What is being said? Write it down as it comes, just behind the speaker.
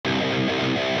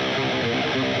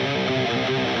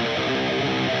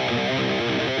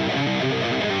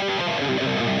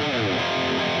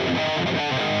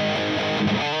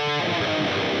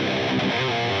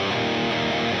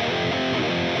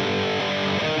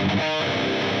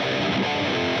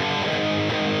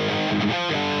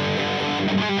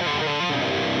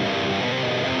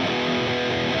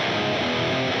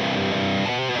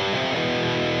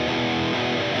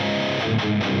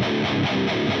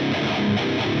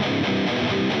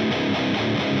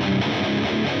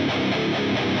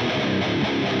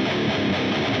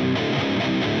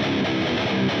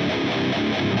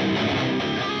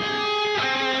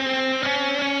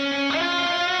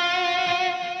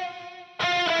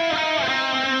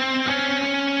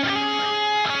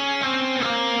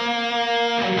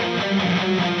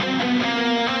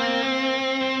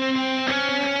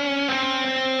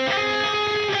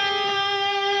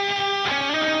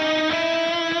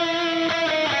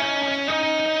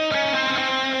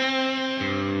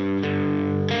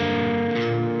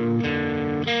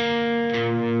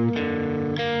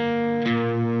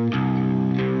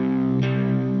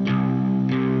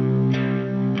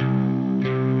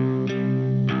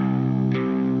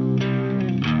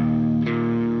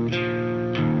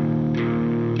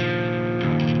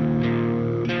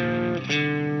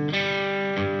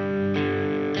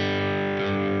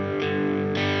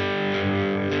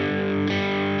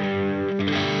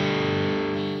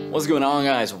What's going on,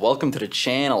 guys? Welcome to the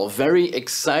channel. Very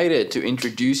excited to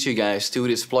introduce you guys to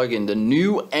this plugin, the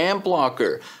new Amp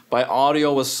Blocker by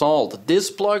Audio Assault. This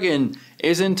plugin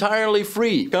is entirely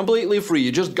free, completely free.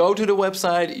 You just go to the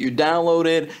website, you download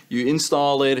it, you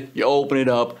install it, you open it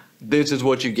up. This is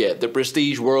what you get, the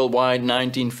Prestige Worldwide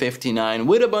 1959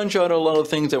 with a bunch of other little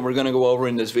things that we're gonna go over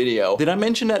in this video. Did I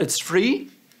mention that it's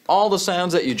free? All the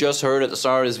sounds that you just heard at the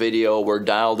start of this video were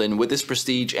dialed in with this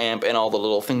Prestige amp and all the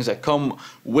little things that come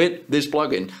with this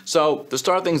plugin. So to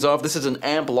start things off, this is an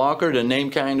amp locker. The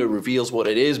name kind of reveals what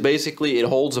it is. Basically, it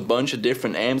holds a bunch of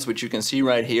different amps, which you can see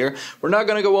right here. We're not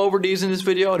going to go over these in this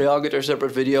video. They all get their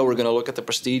separate video. We're going to look at the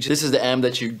Prestige. This is the amp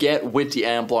that you get with the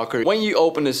amp locker. When you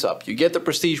open this up, you get the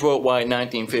Prestige Worldwide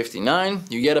 1959.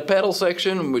 You get a pedal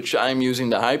section, which I'm using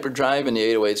the Hyperdrive and the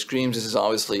 808 Screams. This is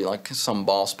obviously like some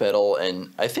Boss pedal,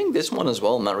 and I think this one as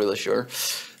well, I'm not really sure.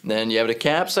 Then you have the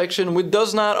cap section, which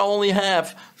does not only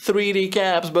have 3D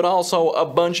caps, but also a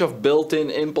bunch of built-in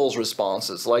impulse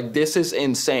responses. Like, this is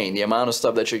insane, the amount of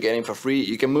stuff that you're getting for free.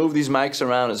 You can move these mics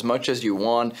around as much as you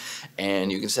want,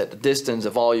 and you can set the distance,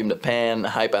 the volume, the pan,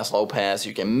 high pass, low pass.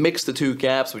 You can mix the two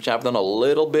caps, which I've done a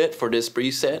little bit for this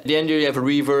preset. At the end here you have a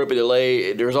reverb, a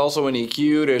delay. There's also an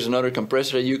EQ. There's another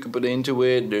compressor that you can put into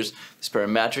it. There's this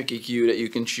parametric EQ that you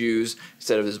can choose.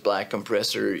 Instead of this black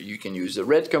compressor, you can use the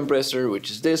red compressor,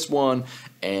 which is this one.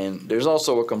 And there's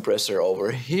also a compressor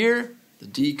over here, the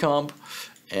D-comp,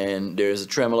 and there's a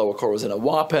tremolo, of course, and a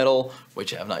wah pedal,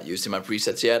 which I have not used in my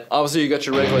presets yet. Obviously, you got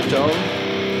your regular tone,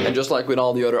 and just like with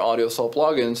all the other Audio Assault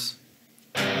plugins,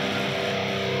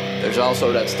 there's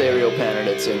also that stereo panner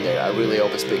that's in there. I really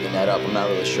hope it's picking that up. I'm not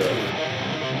really sure.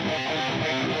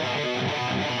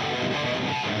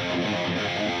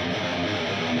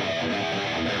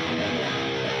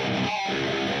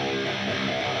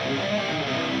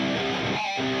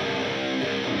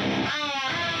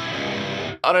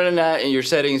 Other than that, in your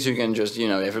settings, you can just,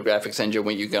 if a graphics engine,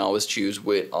 you can always choose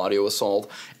with Audio Assault.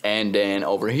 And then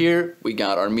over here, we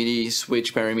got our MIDI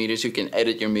switch parameters. You can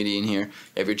edit your MIDI in here.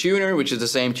 You have your tuner, which is the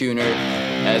same tuner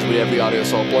as with every Audio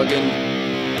Assault plugin.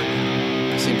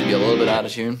 It seems to be a little bit out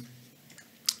of tune.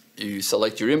 You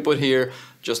select your input here,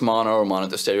 just mono or mono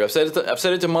to stereo. I've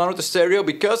set it to mono to stereo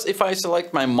because if I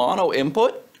select my mono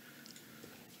input,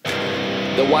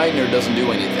 the widener doesn't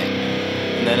do anything.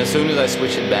 And then as soon as I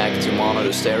switch it back to mono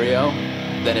to stereo,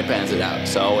 then it pans it out.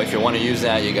 So if you want to use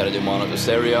that, you got to do mono to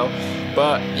stereo.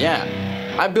 But yeah,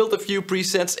 I built a few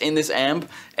presets in this amp,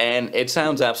 and it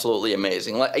sounds absolutely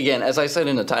amazing. Like, again, as I said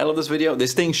in the title of this video,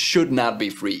 this thing should not be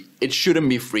free. It shouldn't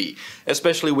be free,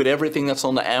 especially with everything that's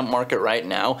on the amp market right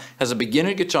now. As a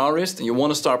beginner guitarist and you want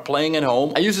to start playing at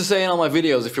home, I used to say in all my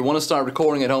videos, if you want to start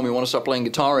recording at home, you want to start playing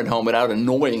guitar at home without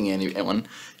annoying anyone,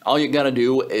 all you gotta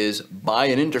do is buy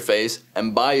an interface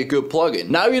and buy a good plugin.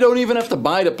 Now you don't even have to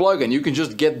buy the plugin, you can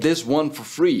just get this one for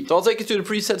free. So I'll take you through the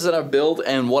presets that I've built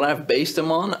and what I've based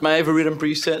them on. My Heavy Rhythm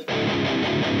preset.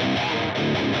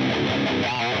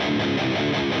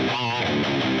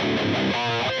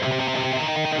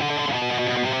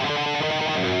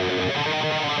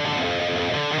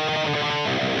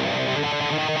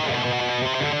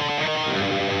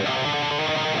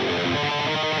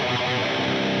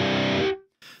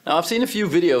 Now, I've seen a few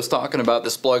videos talking about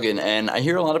this plugin, and I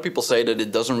hear a lot of people say that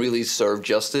it doesn't really serve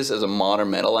justice as a modern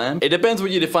metal amp. It depends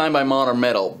what you define by modern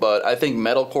metal, but I think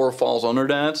metalcore falls under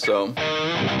that, so...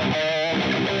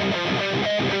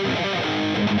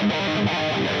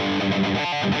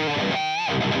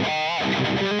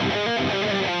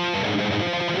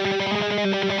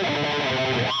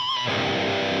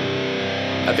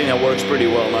 I think that works pretty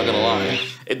well, not gonna lie.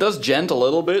 It does gent a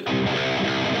little bit.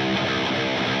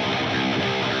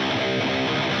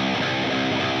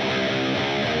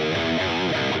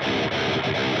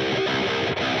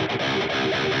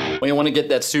 When you want to get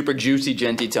that super juicy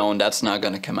genty tone, that's not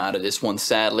going to come out of this one,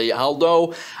 sadly.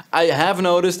 Although, I have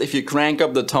noticed if you crank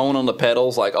up the tone on the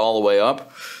pedals like all the way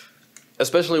up,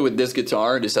 especially with this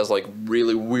guitar, this has like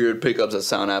really weird pickups that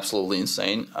sound absolutely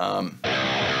insane.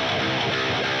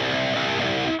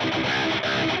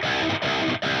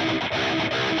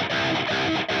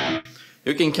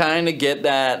 You can kind of get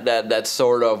that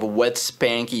sort of wet,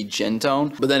 spanky gent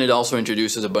tone, but then it also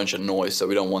introduces a bunch of noise, so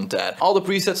we don't want that. All the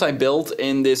presets I built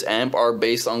in this amp are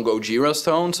based on Gojira's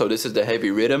tone, so this is the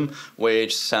heavy rhythm,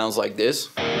 which sounds like this.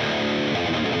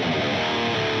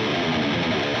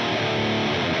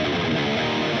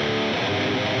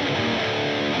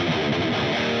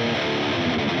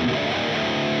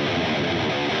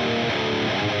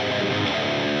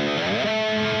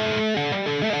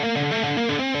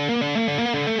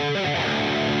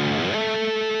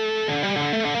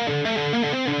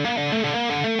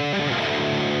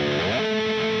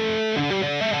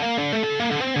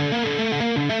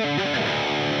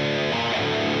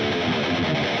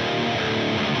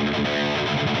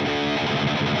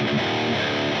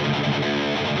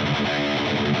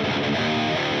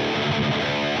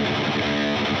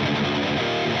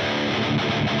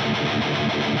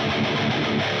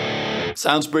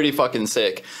 Sounds pretty fucking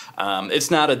sick. It's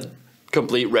not a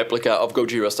complete replica of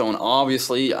Gojira's tone,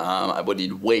 obviously. I would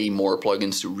need way more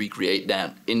plugins to recreate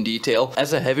that in detail.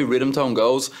 As a heavy rhythm tone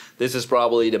goes, this is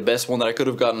probably the best one that I could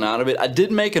have gotten out of it. I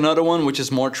did make another one which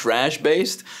is more trash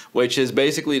based, which is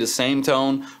basically the same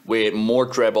tone with more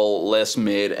treble, less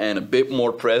mid, and a bit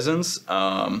more presence.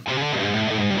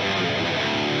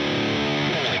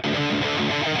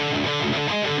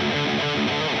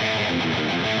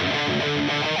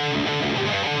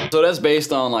 So that's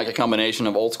based on like a combination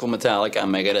of old school Metallica,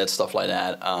 Megadeth, stuff like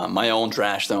that. My own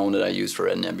trash tone that I use for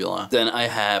Red Nebula. Then I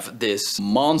have this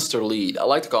monster lead. I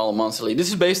like to call it monster lead. This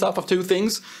is based off of two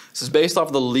things. This is based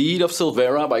off the lead of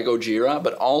Silvera by Gojira,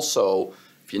 but also,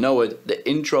 if you know it, the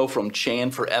intro from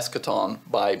Chant for Eschaton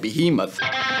by Behemoth.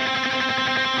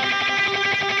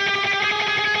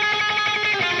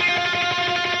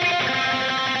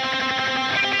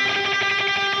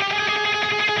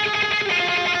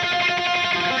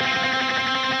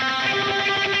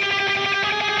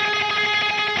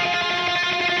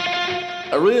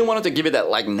 I really wanted to give it that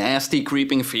like nasty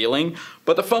creeping feeling,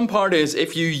 but the fun part is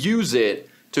if you use it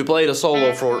to play the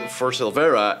solo for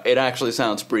Silvera, it actually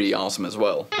sounds pretty awesome as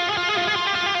well.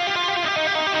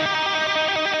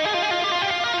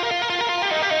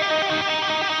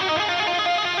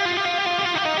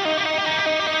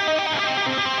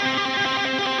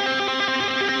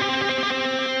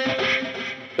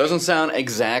 Doesn't sound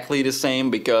exactly the same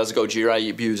because Gojira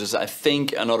uses, I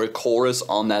think, another chorus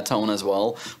on that tone as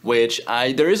well, which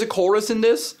there is a chorus in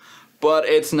this, but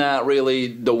it's not really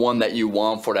the one that you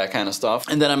want for that kind of stuff.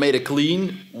 And then I made a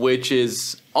clean, which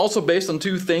is also based on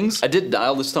two things. I did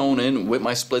dial this tone in with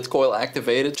my split coil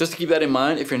activated. Just to keep that in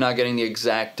mind, if you're not getting the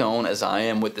exact tone as I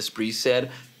am with this preset,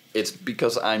 it's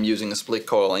because I'm using a split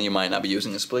coil and you might not be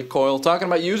using a split coil. Talking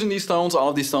about using these tones, all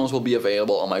of these tones will be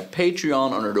available on my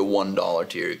Patreon under the $1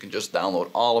 tier. You can just download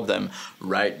all of them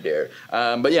right there.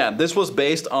 But yeah, this was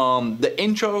based on the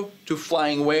intro to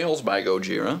Flying Whales by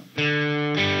Gojira.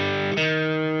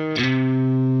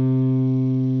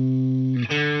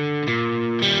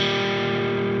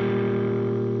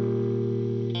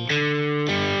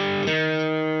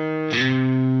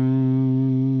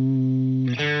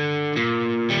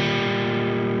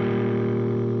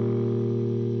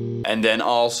 And then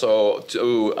also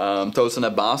to Tosin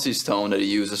Abasi's tone that he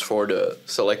uses for the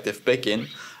selective picking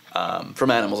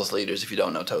from Animals as Leaders, if you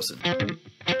don't know Tosin.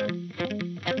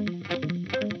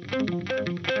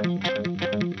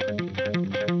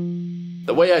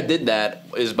 The way I did that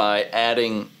is by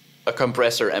adding a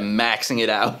compressor and maxing it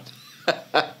out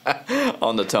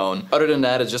on the tone. Other than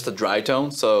that, it's just a dry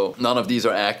tone, so none of these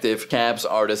are active. Cabs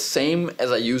are the same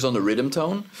as I use on the rhythm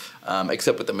tone,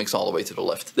 except with the mix all the way to the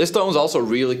left. This tone is also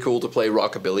really cool to play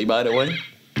rockabilly, by the way.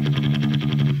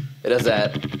 It has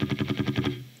that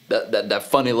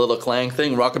funny little clang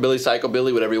thing, rockabilly,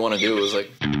 psychobilly, whatever you want to do. It was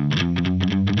like.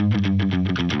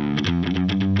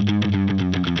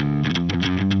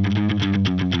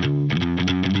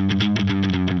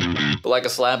 Like a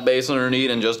slap bass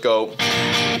underneath and just go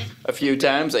a few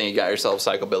times and you got yourself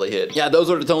Psychobilly hit. Yeah, those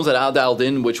are the tones that I dialed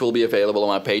in, which will be available on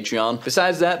my Patreon.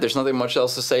 Besides that, there's nothing much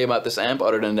else to say about this amp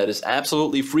other than that it's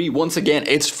absolutely free. Once again,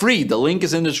 it's free. The link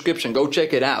is in the description. Go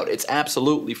check it out. It's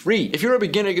absolutely free. If you're a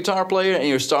beginner guitar player and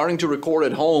you're starting to record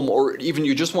at home, or even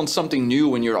you just want something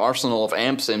new in your arsenal of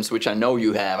amp sims, which I know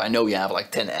you have. I know you have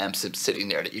like 10 amp sims sitting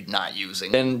there that you're not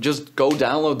using. Then just go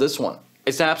download this one.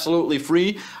 It's absolutely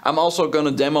free. I'm also going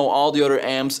to demo all the other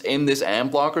amps in this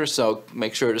amp blocker, so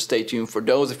make sure to stay tuned for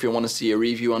those if you want to see a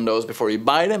review on those before you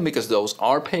buy them, because those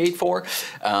are paid for.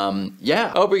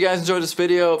 Yeah, I hope you guys enjoyed this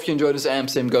video. If you enjoyed this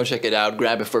amp sim, go check it out.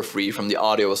 Grab it for free from the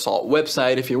Audio Assault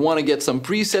website. If you want to get some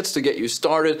presets to get you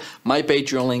started, my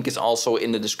Patreon link is also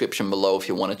in the description below if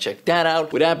you want to check that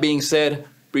out. With that being said,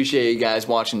 appreciate you guys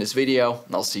watching this video,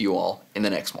 and I'll see you all in the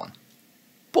next one.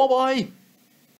 Bye-bye!